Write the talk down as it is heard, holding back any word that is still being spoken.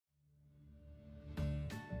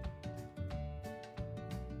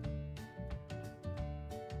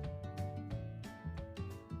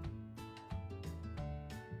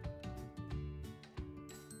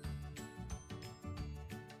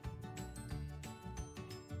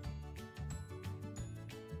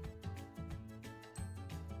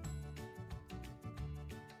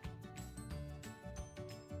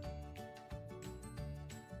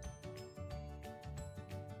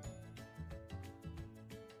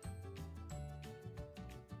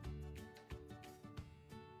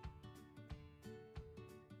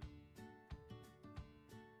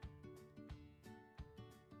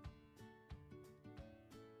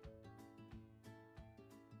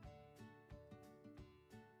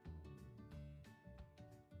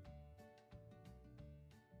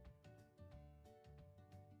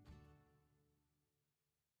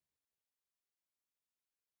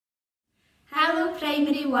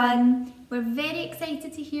Primary 1. We're very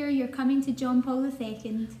excited to hear you're coming to John Paul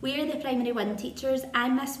II. We're the Primary 1 teachers.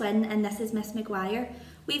 I'm Miss Wynne and this is Miss Maguire.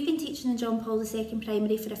 We've been teaching in John Paul II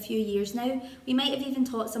Primary for a few years now. We might have even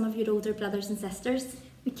taught some of your older brothers and sisters.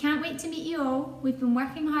 We can't wait to meet you all. We've been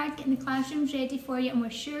working hard getting the classrooms ready for you and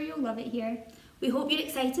we're sure you'll love it here. We hope you're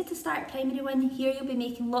excited to start Primary 1. Here you'll be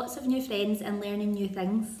making lots of new friends and learning new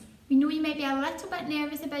things. We know you might be a little bit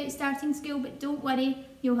nervous about starting school, but don't worry,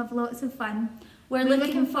 you'll have lots of fun. We're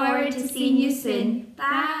looking forward to seeing you soon.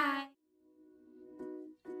 Bye!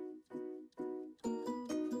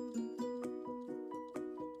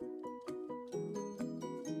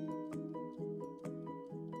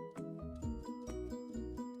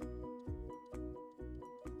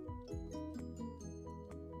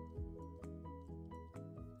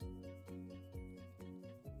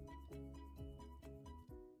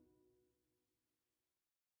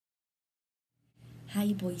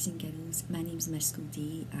 Hi boys and girls, my name's Miss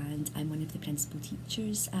Goldie and I'm one of the principal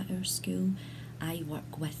teachers at our school. I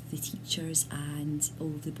work with the teachers and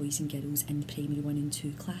all the boys and girls in the primary 1 and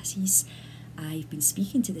 2 classes. I've been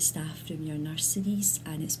speaking to the staff from your nurseries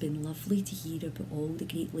and it's been lovely to hear about all the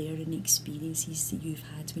great learning experiences that you've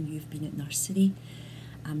had when you've been at nursery.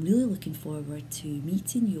 I'm really looking forward to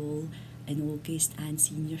meeting you all in August and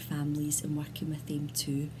seeing your families and working with them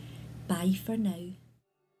too. Bye for now.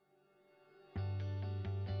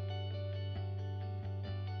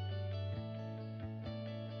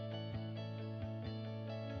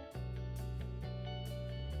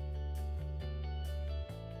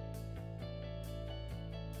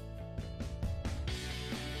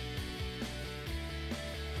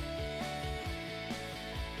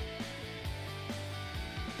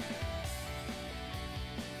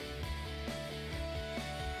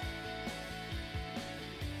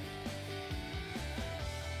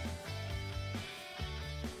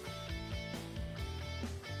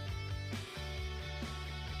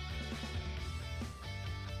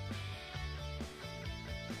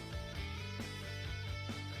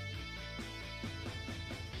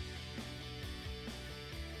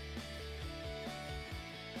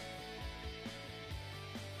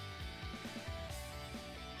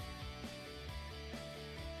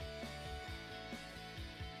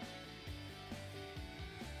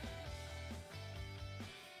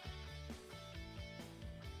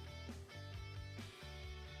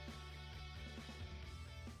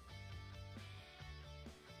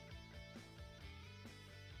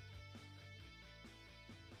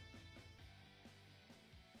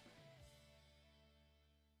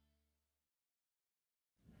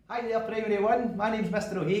 Hi there Primary 1, my name's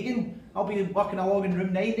Mr O'Hagan. I'll be working along in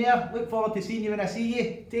room 9 there. Look forward to seeing you when I see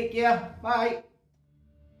you. Take care, bye.